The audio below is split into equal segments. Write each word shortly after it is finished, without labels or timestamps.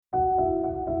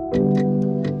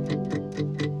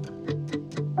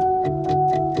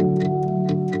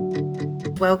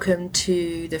welcome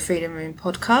to the Freedom Room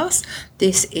podcast.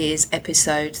 This is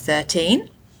episode 13.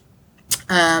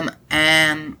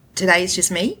 And today is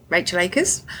just me, Rachel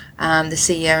Akers, the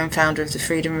CEO and founder of the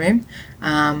Freedom Room.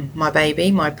 My baby,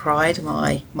 my pride,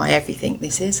 my everything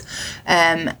this is.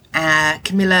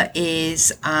 Camilla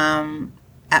is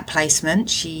at placement.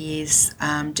 She is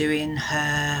doing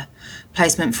her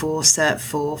placement for Cert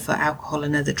 4 for alcohol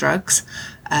and other drugs.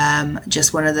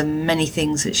 Just one of the many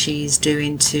things that she's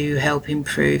doing to help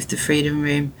improve the Freedom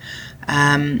Room.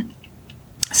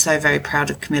 So very proud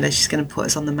of Camilla. She's going to put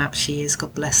us on the map. She is,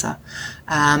 God bless her.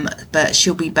 But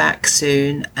she'll be back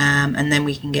soon, and then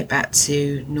we can get back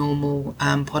to normal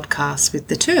podcasts with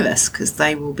the two of us, because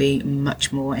they will be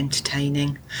much more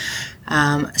entertaining.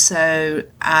 So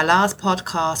our last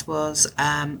podcast was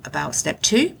about step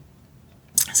 2.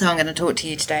 So I'm going to talk to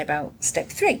you today about step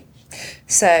 3.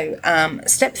 So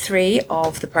step 3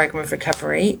 of the program of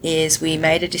recovery is we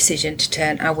made a decision to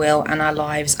turn our will and our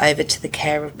lives over to the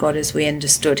care of God as we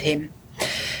understood him.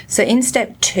 So in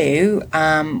step 2,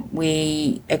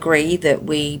 we agree that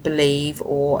we believe,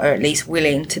 or are at least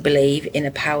willing to believe, in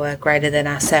a power greater than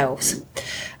ourselves.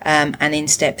 And in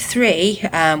step 3,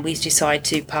 we decide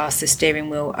to pass the steering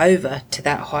wheel over to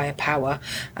that higher power,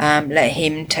 let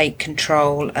him take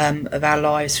control of our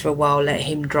lives for a while, let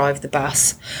him drive the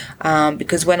bus.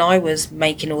 Because when I was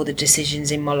making all the decisions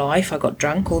in my life, I got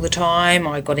drunk all the time,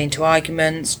 I got into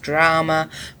arguments, drama,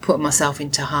 put myself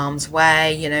into harm's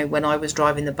way. You know, when I was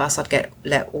driving the bus, I'd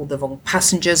let all the wrong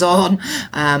passengers on,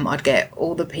 I'd get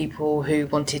all the people who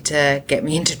wanted to get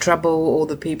me into trouble, all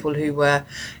the people who were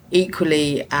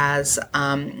equally as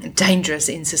dangerous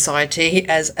in society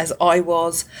as I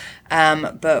was.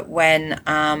 But when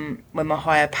my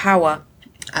higher power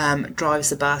drives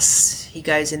the bus, he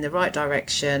goes in the right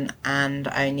direction and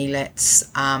only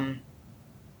lets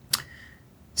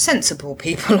sensible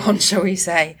people on, shall we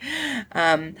say.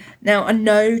 Now, I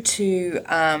know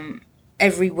to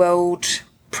every world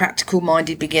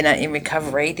practical-minded beginner in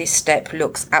recovery, this step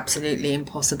looks absolutely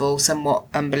impossible, somewhat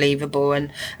unbelievable,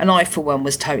 and I for one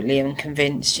was totally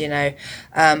unconvinced, you know.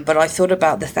 But I thought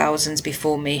about the thousands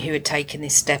before me who had taken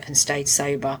this step and stayed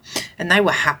sober, and they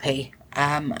were happy,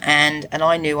 and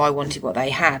I knew I wanted what they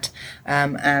had,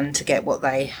 and to get what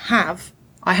they have,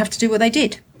 I have to do what they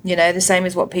did. You know, the same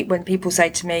as when people say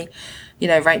to me, you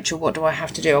know, Rachel, what do I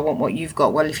have to do? I want what you've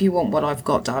got. Well, if you want what I've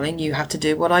got, darling, you have to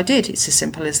do what I did. It's as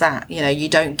simple as that. You know, you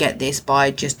don't get this by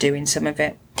just doing some of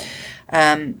it.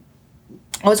 I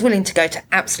was willing to go to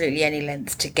absolutely any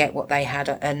length to get what they had.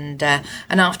 And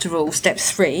after all, step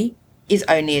 3 is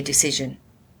only a decision,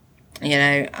 you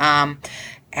know.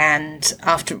 And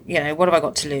after, you know, what have I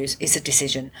got to lose? It's a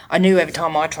decision. I knew every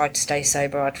time I tried to stay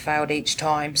sober, I'd failed each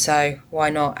time. So why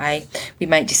not, eh? We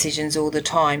make decisions all the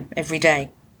time, every day,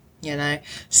 you know.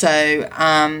 So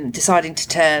deciding to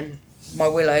turn my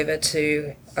will over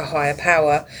to a higher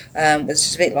power was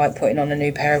just a bit like putting on a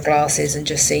new pair of glasses and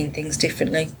just seeing things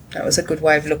differently. That was a good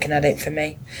way of looking at it for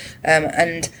me.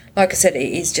 And like I said,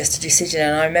 it is just a decision.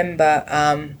 And I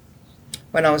remember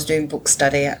when I was doing book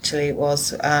study, actually, it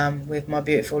was with my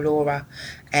beautiful Laura,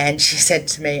 and she said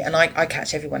to me, and I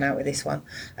catch everyone out with this one,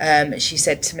 she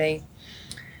said to me,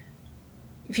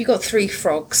 if you got 3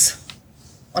 frogs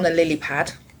on a lily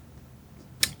pad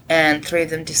and 3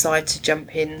 of them decide to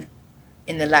jump in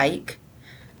the lake,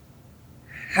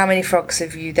 how many frogs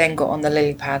have you then got on the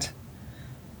lily pad?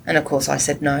 And of course I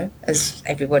said no, as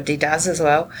everybody does as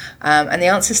well. And the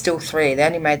answer's still 3. They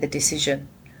only made the decision.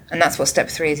 And that's what step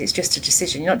 3 is. It's just a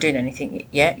decision. You're not doing anything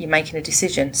yet. You're making a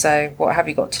decision. So what have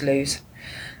you got to lose?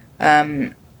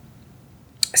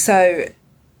 So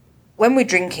when we're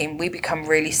drinking, we become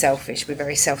really selfish. We're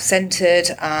very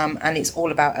self-centered, and it's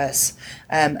all about us.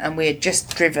 And we're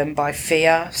just driven by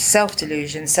fear,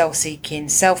 self-delusion, self-seeking,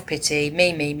 self-pity,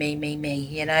 me,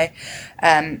 you know.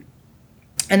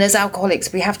 And as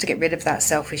alcoholics, we have to get rid of that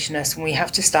selfishness, and we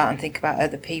have to start and think about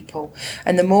other people.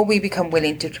 And the more we become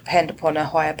willing to depend upon a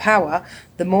higher power,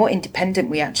 the more independent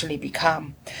we actually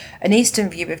become. An Eastern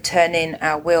view of turning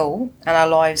our will and our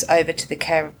lives over to the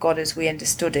care of God as we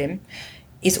understood him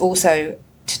is also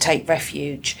to take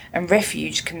refuge, and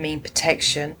refuge can mean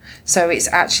protection. So it's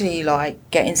actually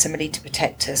like getting somebody to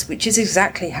protect us, which is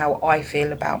exactly how I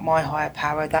feel about my higher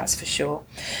power, that's for sure.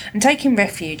 And taking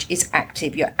refuge is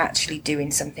active. You're actually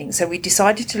doing something. So we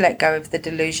decided to let go of the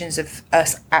delusions of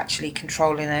us actually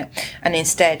controlling it, and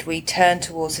instead we turn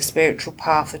towards the spiritual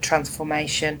path of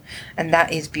transformation, and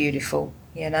that is beautiful.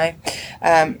 You know,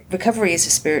 recovery is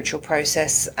a spiritual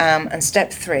process, and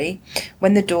step 3,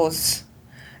 when the doors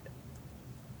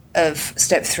of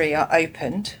step 3 are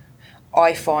opened,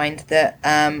 I find that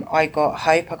I got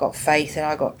hope, I got faith, and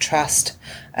I got trust,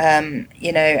 and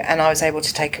I was able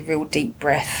to take a real deep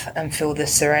breath and feel the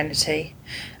serenity,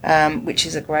 which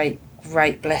is a great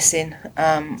blessing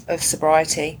of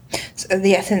sobriety. So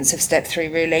the essence of step 3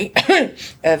 really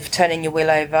of turning your will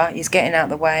over is getting out of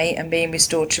the way and being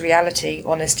restored to reality,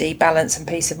 honesty, balance and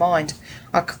peace of mind.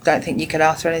 I don't think you could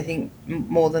ask for anything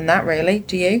more than that, really.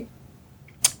 Do you?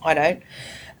 I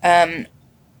don't.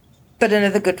 But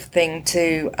another good thing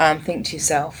to think to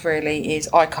yourself really is,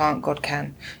 I can't, God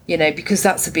can, because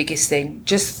that's the biggest thing.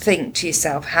 Just think to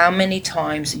yourself how many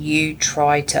times you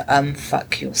try to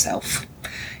unfuck yourself.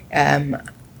 A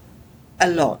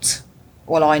lot.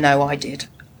 Well, I know I did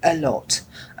a lot.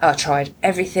 I tried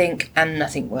everything and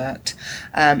nothing worked.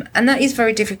 And that is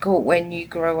very difficult when you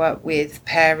grow up with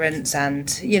parents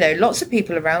and, lots of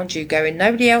people around you going,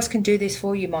 nobody else can do this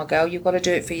for you, my girl, you've got to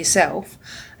do it for yourself.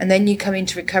 And then you come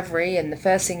into recovery and the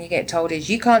first thing you get told is,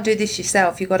 you can't do this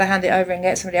yourself, you've got to hand it over and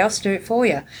get somebody else to do it for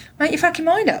you. Make your fucking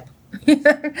mind up.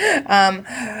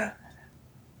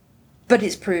 But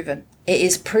it's proven. It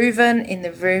is proven in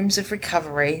the rooms of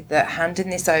recovery that handing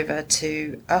this over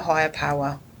to a higher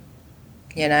power,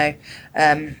 really,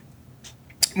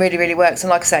 really works. And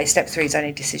like I say, step 3 is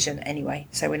only decision anyway,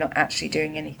 so we're not actually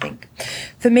doing anything.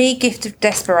 For me, gift of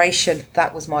desperation,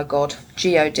 that was my God.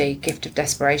 G-O-D, gift of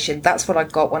desperation. That's what I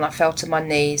got when I fell to my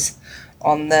knees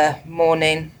on the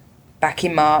morning back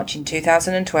in March in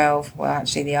 2012, well,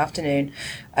 actually the afternoon,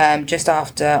 just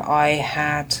after I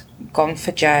had gone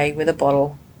for Jay with a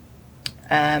bottle,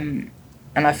 and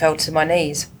I fell to my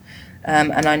knees,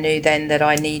 and I knew then that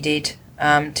I needed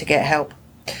to get help.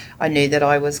 I knew that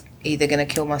I was either going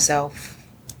to kill myself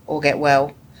or get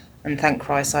well, and thank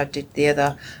Christ I did the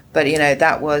other. But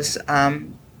that was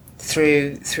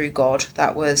through God,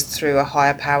 that was through a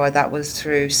higher power, that was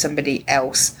through somebody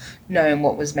else knowing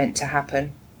what was meant to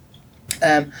happen.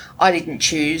 I didn't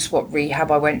choose what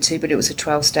rehab I went to, but it was a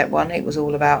 12-step one. It was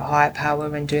all about higher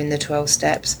power and doing the 12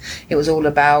 steps. It was all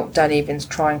about don't even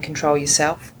try and control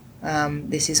yourself.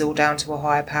 This is all down to a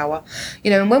higher power.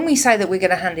 And when we say that we're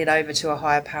going to hand it over to a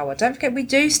higher power, don't forget we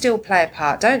do still play a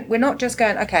part. We're not just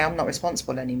going, okay, I'm not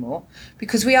responsible anymore,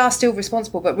 because we are still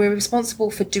responsible, but we're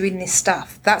responsible for doing this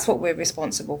stuff. That's what we're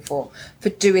responsible for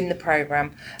doing the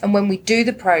program. And when we do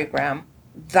the program,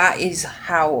 that is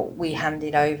how we hand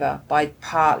it over, by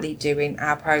partly doing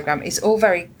our program. It's all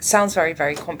sounds very,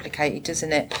 very complicated,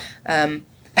 doesn't it? And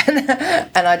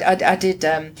I did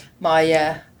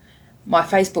my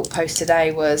Facebook post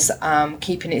today was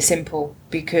keeping it simple,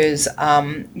 because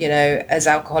as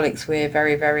alcoholics we're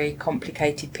very, very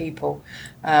complicated people,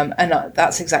 and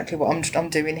that's exactly what I'm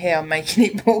doing here. I'm making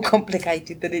it more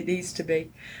complicated than it needs to be.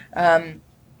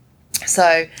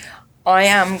 So I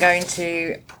am going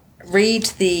to read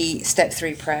the step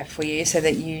 3 prayer for you so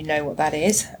that you know what that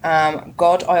is.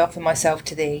 God, I offer myself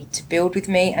to thee, to build with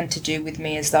me and to do with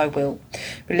me as thy will.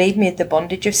 Relieve me of the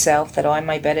bondage of self, that I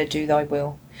may better do thy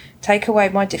will. Take away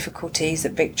my difficulties,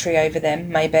 that victory over them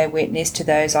may bear witness to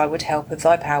those I would help of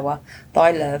thy power,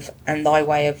 thy love, and thy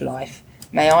way of life.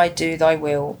 May I do thy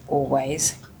will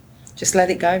always. Just let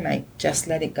it go, mate. Just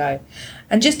let it go.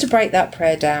 And just to break that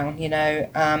prayer down,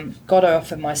 God, I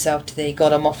offer myself to thee.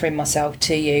 God, I'm offering myself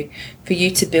to you, for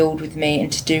you to build with me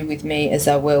and to do with me as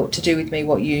I will, to do with me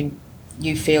what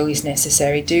you feel is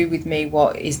necessary. Do with me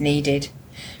what is needed.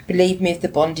 Relieve me of the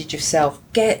bondage of self.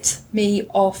 Get me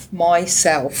off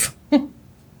myself.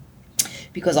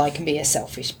 Because I can be a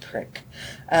selfish prick.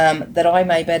 That I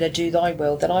may better do thy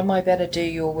will, that I may better do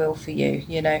your will for you.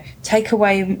 Take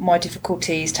away my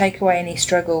difficulties, take away any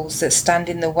struggles that stand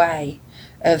in the way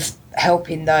of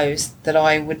helping those that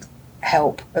I would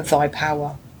help of thy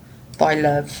power, thy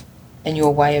love, and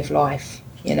your way of life.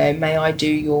 May I do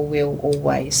your will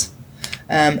always.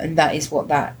 And that is what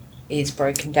that is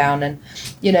broken down. And,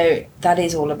 that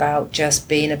is all about just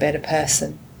being a better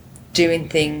person, doing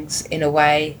things in a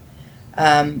way,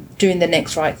 doing the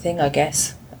next right thing, I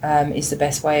guess, is the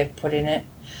best way of putting it.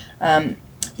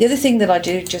 The other thing that I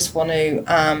do just want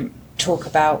to talk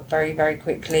about very, very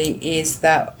quickly is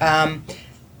that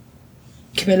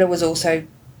Camilla was also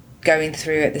going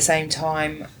through at the same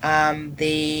time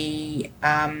the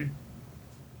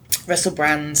Russell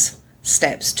Brand's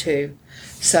steps too.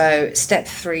 So step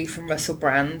 3 from Russell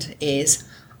Brand is,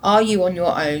 are you on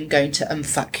your own going to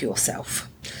unfuck yourself?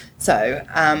 So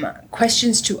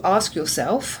questions to ask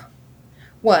yourself.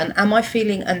 1, am I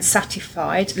feeling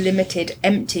unsatisfied, limited,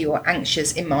 empty or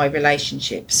anxious in my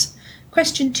relationships?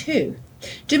 Question 2,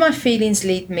 do my feelings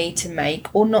lead me to make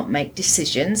or not make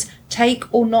decisions,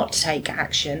 take or not take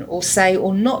action, or say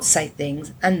or not say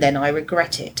things, and then I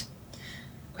regret it?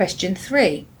 Question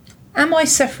 3, Am I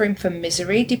suffering from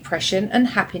misery, depression,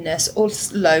 unhappiness, or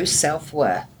low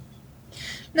self-worth?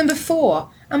 Number 4,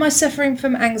 am I suffering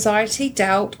from anxiety,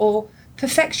 doubt, or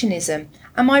perfectionism?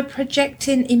 Am I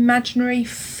projecting imaginary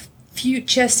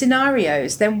future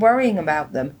scenarios, then worrying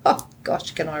about them? Oh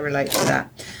gosh, can I relate to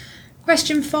that?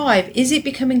 Question 5, is it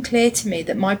becoming clear to me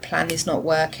that my plan is not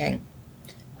working?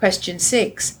 Question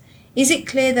 6, is it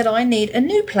clear that I need a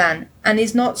new plan and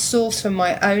is not sourced from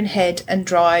my own head and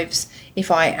drives if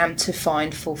I am to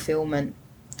find fulfillment?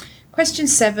 Question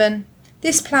 7,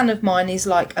 this plan of mine is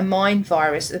like a mind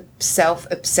virus of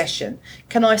self-obsession.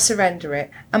 Can I surrender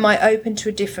it? Am I open to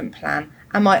a different plan?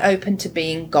 Am I open to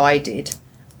being guided?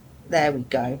 There we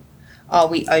go. Are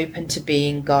we open to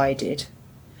being guided?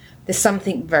 There's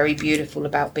something very beautiful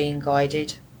about being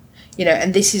guided.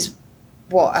 And this is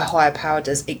what a higher power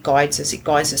does. It guides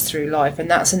us through life,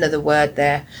 and that's another word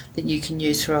there that you can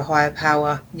use for a higher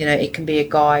power. It can be a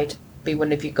guide, be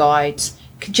one of your guides,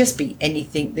 it can just be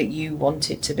anything that you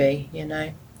want it to be.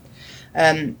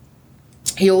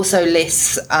 He also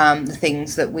lists the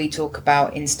things that we talk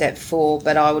about in step 4,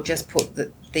 but I will just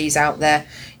put these out there.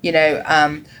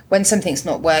 When something's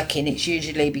not working, it's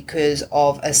usually because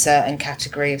of a certain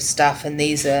category of stuff, and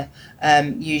these are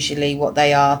usually what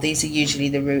they are. These are usually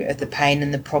the root of the pain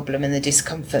and the problem and the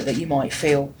discomfort that you might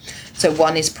feel. So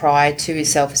 1 is pride, 2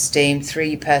 is self-esteem,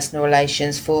 3 personal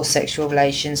relations, 4 sexual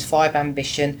relations, 5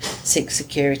 ambition, 6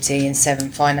 security, and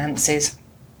 7 finances.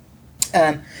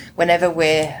 Whenever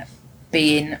we're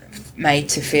being made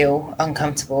to feel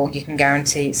uncomfortable, you can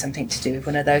guarantee it's something to do with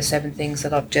one of those 7 things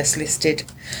that I've just listed.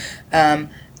 I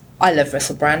love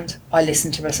Russell Brand. I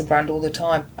listen to Russell Brand all the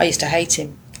time. I used to hate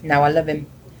him. Now I love him.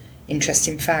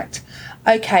 Interesting fact.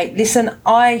 Okay, listen,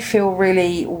 I feel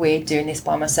really weird doing this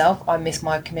by myself. I miss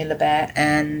my Camilla Bear,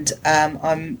 and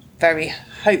I'm very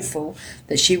hopeful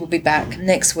that she will be back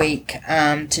next week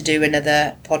to do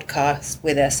another podcast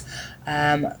with us.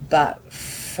 But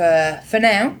for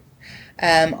now,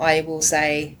 I will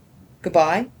say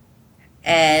goodbye,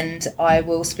 and I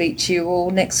will speak to you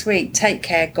all next week. Take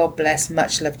care. God bless.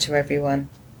 Much love to everyone.